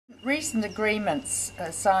Recent agreements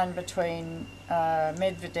signed between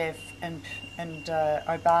Medvedev and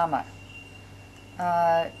Obama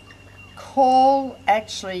call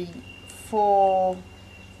actually for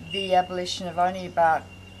the abolition of only about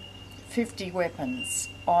 50 weapons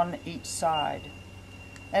on each side.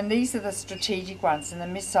 And these are the strategic ones, and the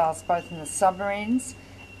missiles both in the submarines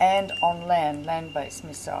and on land-based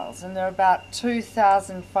missiles. And there are about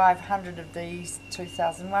 2,500 of these,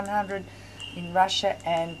 2,100 in Russia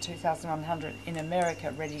and 2,100 in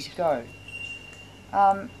America ready to go.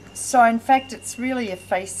 So in fact it's really a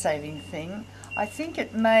face-saving thing. I think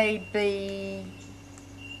it may be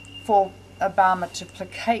for Obama to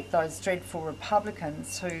placate those dreadful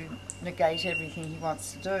Republicans who negate everything he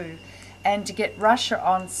wants to do, and to get Russia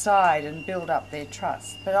on side and build up their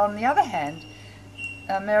trust. But on the other hand,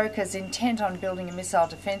 America's intent on building a missile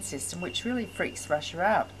defense system, which really freaks Russia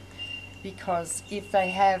out, because if they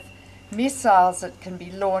have missiles that can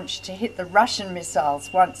be launched to hit the Russian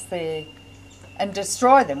missiles once they're, and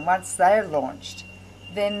destroy them once they're launched,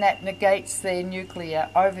 then that negates their nuclear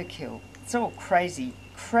overkill. It's all crazy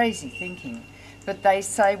thinking. But they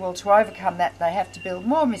say, well, to overcome that they have to build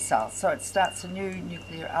more missiles, so it starts a new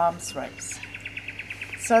nuclear arms race.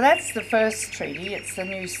 So that's the first treaty. It's the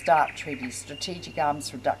New START Treaty, Strategic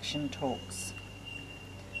Arms Reduction Talks.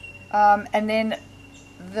 And then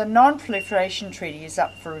the Non-Proliferation Treaty is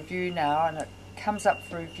up for review now, and it comes up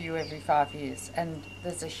for review every 5 years. And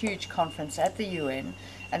there's a huge conference at the UN,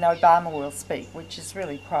 and Obama will speak, which is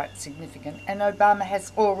really quite significant. And Obama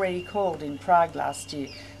has already called in Prague last year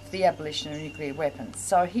for the abolition of nuclear weapons.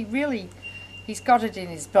 So he's got it in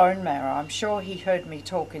his bone marrow. I'm sure he heard me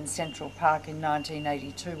talk in Central Park in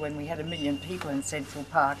 1982 when we had 1 million people in Central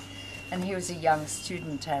Park. And he was a young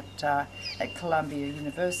student at Columbia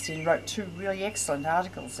University and wrote 2 really excellent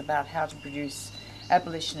articles about how to produce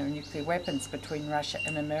abolition of nuclear weapons between Russia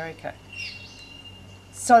and America.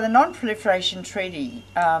 So the Non-Proliferation Treaty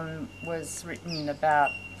was written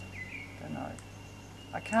about, I don't know,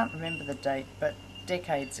 I can't remember the date, but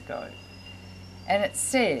decades ago. And it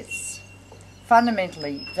says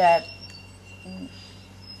fundamentally that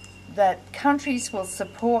countries will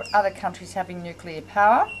support other countries having nuclear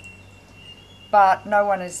power, but no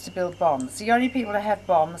one is to build bombs. The only people to have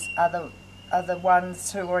bombs are the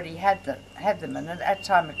ones who already had them. And at that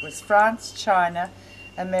time it was France, China,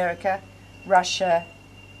 America, Russia,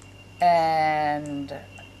 and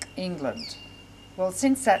England. Well,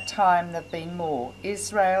 since that time there have been more.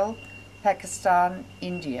 Israel, Pakistan,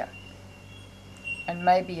 India, and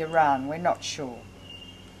maybe Iran, we're not sure.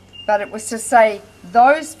 But it was to say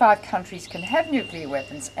those 5 countries can have nuclear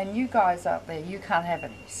weapons, and you guys out there, you can't have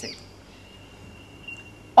any, see.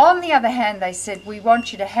 On the other hand, they said, we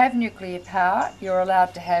want you to have nuclear power. You're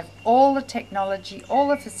allowed to have all the technology, all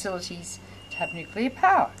the facilities to have nuclear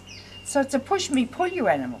power. So it's a push me, pull you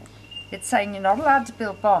animal. It's saying you're not allowed to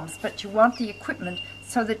build bombs, but you want the equipment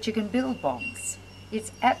so that you can build bombs.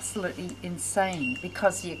 It's absolutely insane,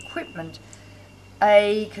 because the equipment,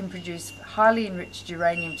 A, can produce highly enriched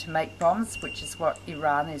uranium to make bombs, which is what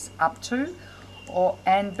Iran is up to,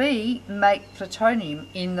 and B, make plutonium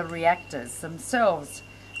in the reactors themselves.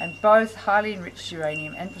 And both highly enriched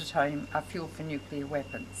uranium and plutonium are fuel for nuclear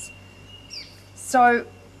weapons. So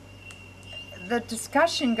the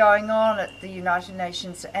discussion going on at the United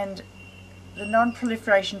Nations and the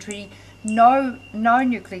Non-Proliferation Treaty, no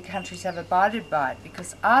nuclear countries have abided by it,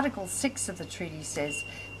 because Article 6 of the treaty says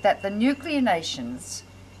that the nuclear nations,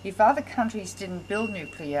 if other countries didn't build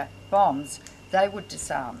nuclear bombs, they would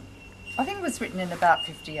disarm. I think it was written in about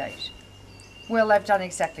 58. Well, they've done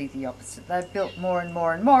exactly the opposite. They've built more and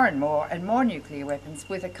more and more and more and more nuclear weapons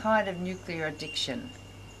with a kind of nuclear addiction.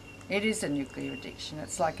 It is a nuclear addiction.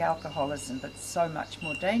 It's like alcoholism, but so much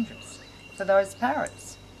more dangerous for those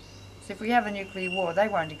parrots. So if we have a nuclear war, they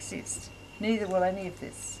won't exist. Neither will any of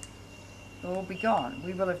this. They'll all be gone.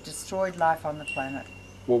 We will have destroyed life on the planet.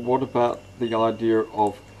 Well, what about the idea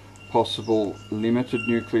of possible limited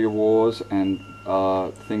nuclear wars and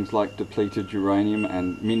things like depleted uranium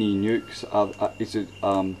and mini nukes?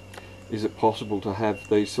 Is it possible to have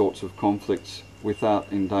these sorts of conflicts without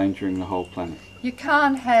endangering the whole planet? You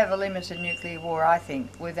can't have a limited nuclear war, I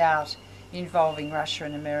think, without involving Russia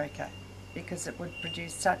and America, because it would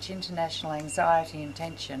produce such international anxiety and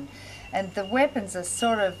tension. And the weapons are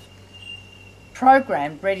sort of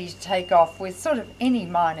programmed, ready to take off with sort of any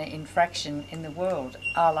minor infraction in the world,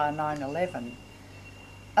 a la 9/11.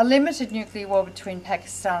 A limited nuclear war between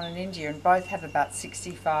Pakistan and India, and both have about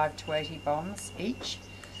 65 to 80 bombs each,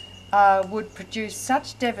 would produce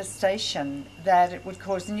such devastation that it would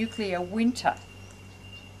cause nuclear winter.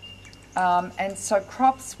 And so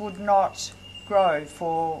crops would not grow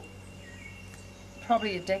for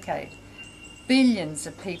probably a decade, billions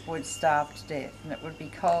of people would starve to death, and it would be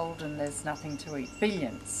cold and there's nothing to eat.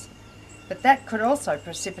 Billions. But that could also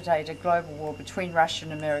precipitate a global war between Russia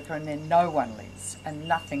and America, and then no one lives and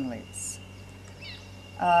nothing lives.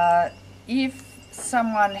 If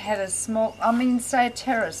someone had a small, say a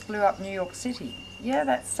terrorist blew up New York City, yeah,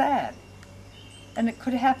 that's sad. And it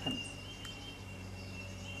could happen.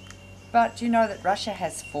 But do you know that Russia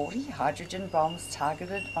has 40 hydrogen bombs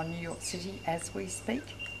targeted on New York City as we speak?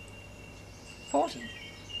 40.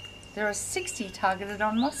 There are 60 targeted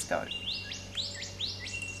on Moscow.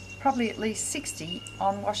 Probably at least 60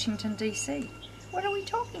 on Washington, D.C. What are we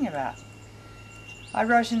talking about? I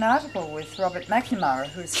wrote an article with Robert McNamara,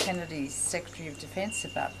 who's Kennedy's Secretary of Defense,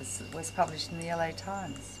 about this. That was published in the LA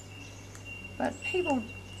Times. But people,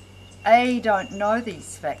 A, don't know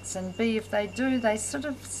these facts, and B, if they do, they sort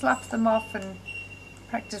of slough them off and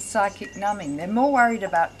practice psychic numbing. They're more worried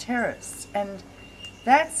about terrorists, and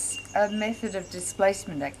that's a method of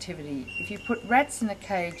displacement activity. If you put rats in a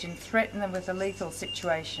cage and threaten them with a lethal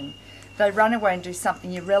situation, they run away and do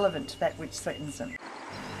something irrelevant to that which threatens them.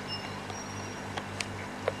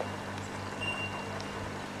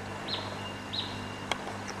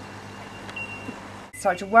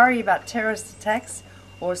 So to worry about terrorist attacks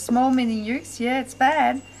or small mini nukes, yeah, it's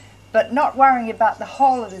bad, but not worrying about the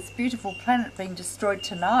whole of this beautiful planet being destroyed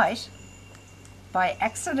tonight by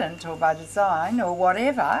accident or by design or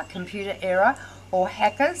whatever, computer error or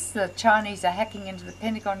hackers, the Chinese are hacking into the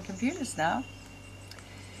Pentagon computers now,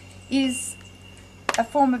 is a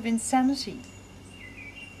form of insanity.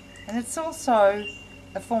 And it's also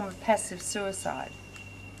a form of passive suicide.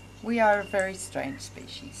 We are a very strange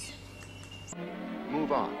species.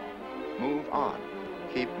 Move on. Move on.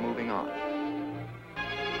 Keep moving on.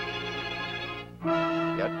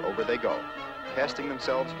 Yet over they go, casting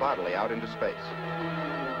themselves bodily out into space.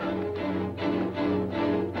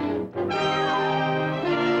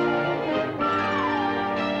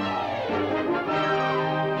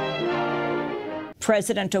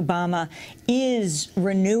 President Obama is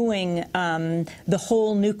renewing the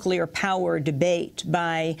whole nuclear power debate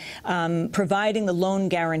by providing the loan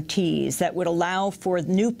guarantees that would allow for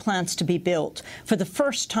new plants to be built for the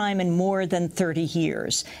first time in more than 30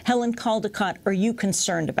 years. Helen Caldicott, are you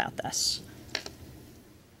concerned about this?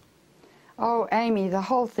 Oh, Amy, the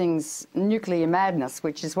whole thing's nuclear madness,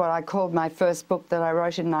 which is what I called my first book that I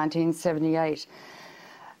wrote in 1978.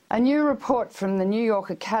 A new report from the New York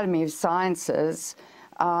Academy of Sciences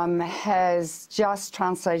has just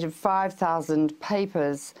translated 5,000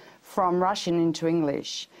 papers from Russian into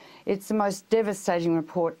English. It's the most devastating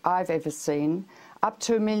report I've ever seen. Up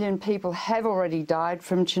to 1 million people have already died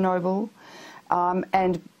from Chernobyl,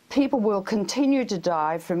 and people will continue to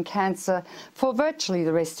die from cancer for virtually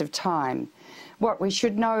the rest of time. What we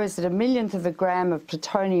should know is that 1/1,000,000 of a gram of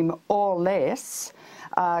plutonium or less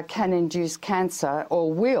can induce cancer,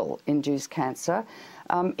 or will induce cancer.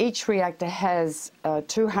 Each reactor has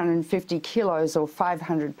 250 kilos or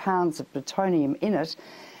 500 pounds of plutonium in it.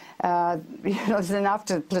 There's enough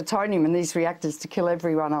plutonium in these reactors to kill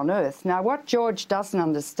everyone on Earth. Now, what George doesn't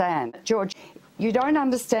understand, George, you don't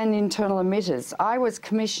understand internal emitters. I was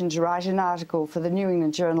commissioned to write an article for the New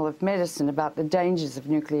England Journal of Medicine about the dangers of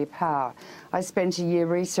nuclear power. I spent a year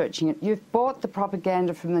researching it. You've bought the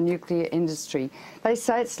propaganda from the nuclear industry. They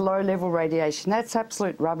say it's low-level radiation. That's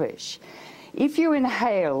absolute rubbish. If you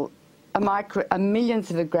inhale a 1/1,000,000th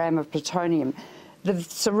of a gram of plutonium, the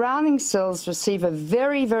surrounding cells receive a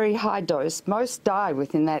very, very high dose. Most die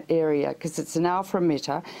within that area because it's an alpha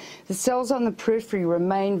emitter. The cells on the periphery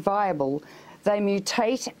remain viable. They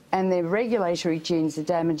mutate and their regulatory genes are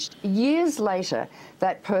damaged. Years later,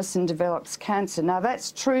 that person develops cancer. Now,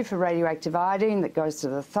 that's true for radioactive iodine that goes to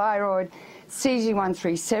the thyroid,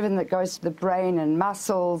 cesium-137 that goes to the brain and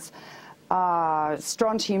muscles,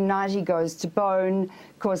 strontium-90 goes to bone,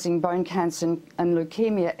 causing bone cancer and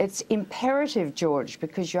leukemia. It's imperative, George,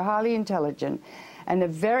 because you're highly intelligent and a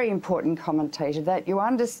very important commentator, that you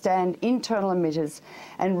understand internal emitters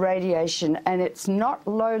and radiation, and it's not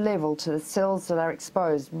low level to the cells that are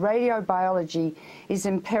exposed. Radiobiology is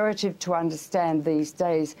imperative to understand these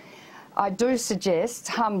days. I do suggest,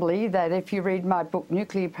 humbly, that if you read my book,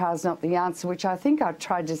 Nuclear Power is Not the Answer, which I think I've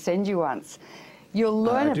tried to send you once, you'll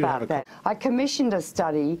learn about that. I commissioned a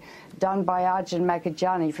study done by Arjun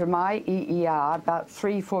Makajani from IEER about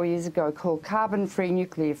 3-4 years ago called Carbon-Free,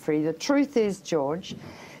 Nuclear-Free. The truth is, George,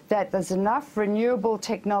 that there's enough renewable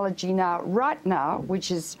technology now, right now,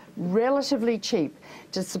 which is relatively cheap,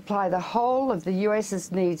 to supply the whole of the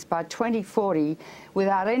US's needs by 2040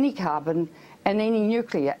 without any carbon and any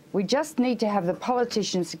nuclear. We just need to have the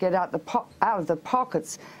politicians to get out of the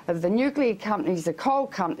pockets of the nuclear companies, the coal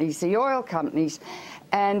companies, the oil companies,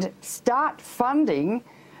 and start funding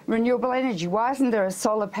renewable energy. Why isn't there a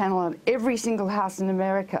solar panel on every single house in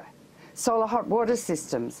America? Solar hot water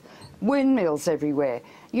systems, windmills everywhere.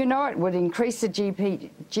 You know, it would increase the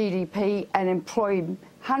GDP and employ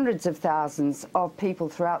hundreds of thousands of people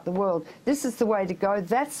throughout the world. This is the way to go.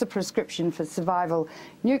 That's the prescription for survival.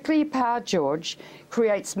 Nuclear power, George,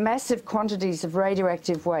 creates massive quantities of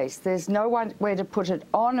radioactive waste. There's no one way to put it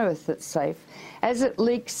on Earth that's safe. As it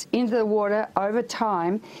leaks into the water over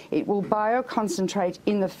time, it will bioconcentrate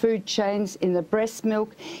in the food chains, in the breast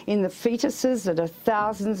milk, in the fetuses that are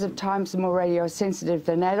thousands of times more radiosensitive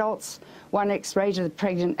than adults. One X-ray to the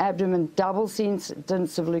pregnant abdomen doubles the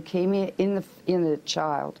incidence of leukemia in the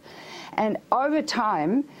child. And over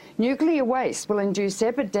time, nuclear waste will induce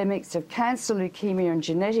epidemics of cancer, leukemia and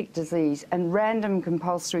genetic disease and random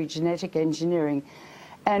compulsory genetic engineering.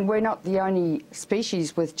 And we're not the only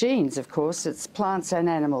species with genes, of course, it's plants and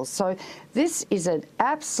animals. So this is an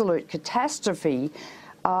absolute catastrophe,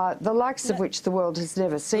 the likes of which the world has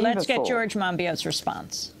never seen before. Let's get George Monbiot's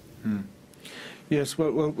response. Yes,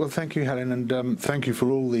 well, thank you, Helen, and thank you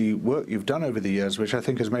for all the work you've done over the years, which I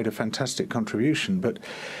think has made a fantastic contribution. But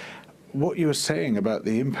what you were saying about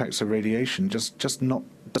the impacts of radiation does not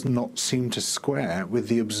seem to square with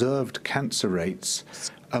the observed cancer rates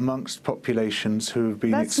amongst populations who have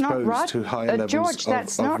been exposed to higher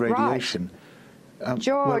levels of radiation.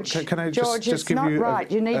 George, well, can I George, just give you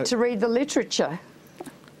right. You need to read the literature.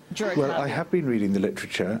 Well, I have been reading the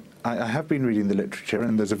literature. I have been reading the literature,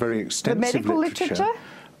 and there's a very extensive The medical literature?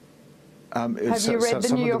 Have you read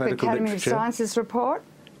the New York Academy of Sciences report?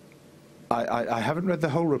 I haven't read the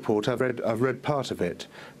whole report. I've read part of it.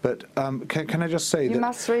 But can I just say that... You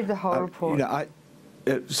must read the whole report. You know,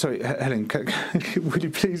 sorry, Helen, would you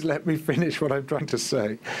please let me finish what I'm trying to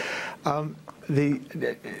say? So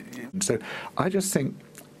I just think,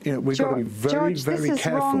 you know, we've got to be very, very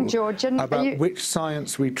careful about which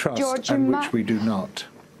science we trust and which we do not.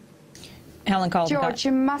 Helen Caldicott. George,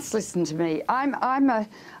 you must listen to me. I'm a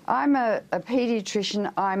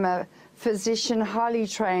paediatrician. I'm a physician, highly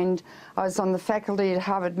trained. I was on the faculty at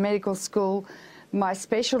Harvard Medical School. My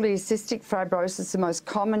specialty is cystic fibrosis, the most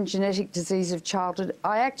common genetic disease of childhood.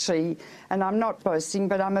 I actually, and I'm not boasting,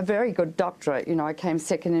 but I'm a very good doctorate. You know, I came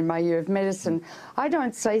second in my year of medicine. I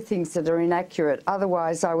don't say things that are inaccurate,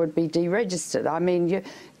 otherwise I would be deregistered. I mean,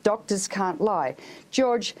 doctors can't lie.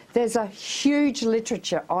 George, there's a huge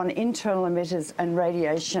literature on internal emitters and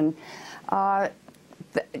radiation.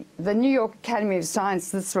 The New York Academy of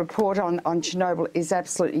Science, this report on Chernobyl is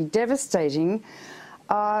absolutely devastating,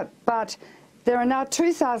 but there are now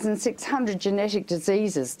 2,600 genetic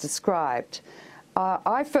diseases described.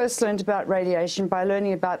 I first learned about radiation by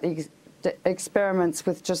learning about the experiments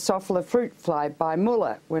with Drosophila fruit fly by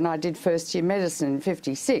Muller when I did first-year medicine in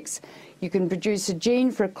 '56. You can produce a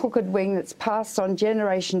gene for a crooked wing that's passed on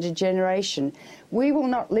generation to generation. We will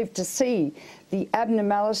not live to see the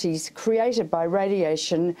abnormalities created by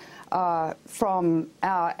radiation from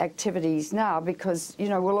our activities now because, you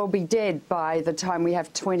know, we'll all be dead by the time we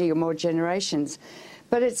have 20 or more generations.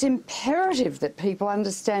 But it's imperative that people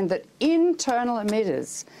understand that internal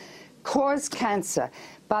emitters cause cancer,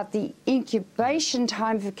 but the incubation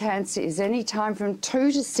time for cancer is any time from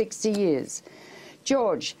 2 to 60 years.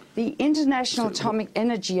 George, the International Atomic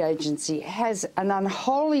Energy Agency has an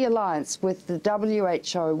unholy alliance with the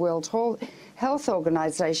WHO, World Health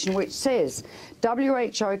Organization, which says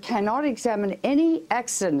WHO cannot examine any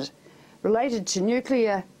accident related to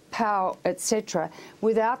nuclear power, etc.,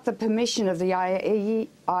 without the permission of the IAEA.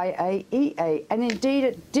 And indeed,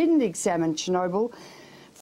 it didn't examine Chernobyl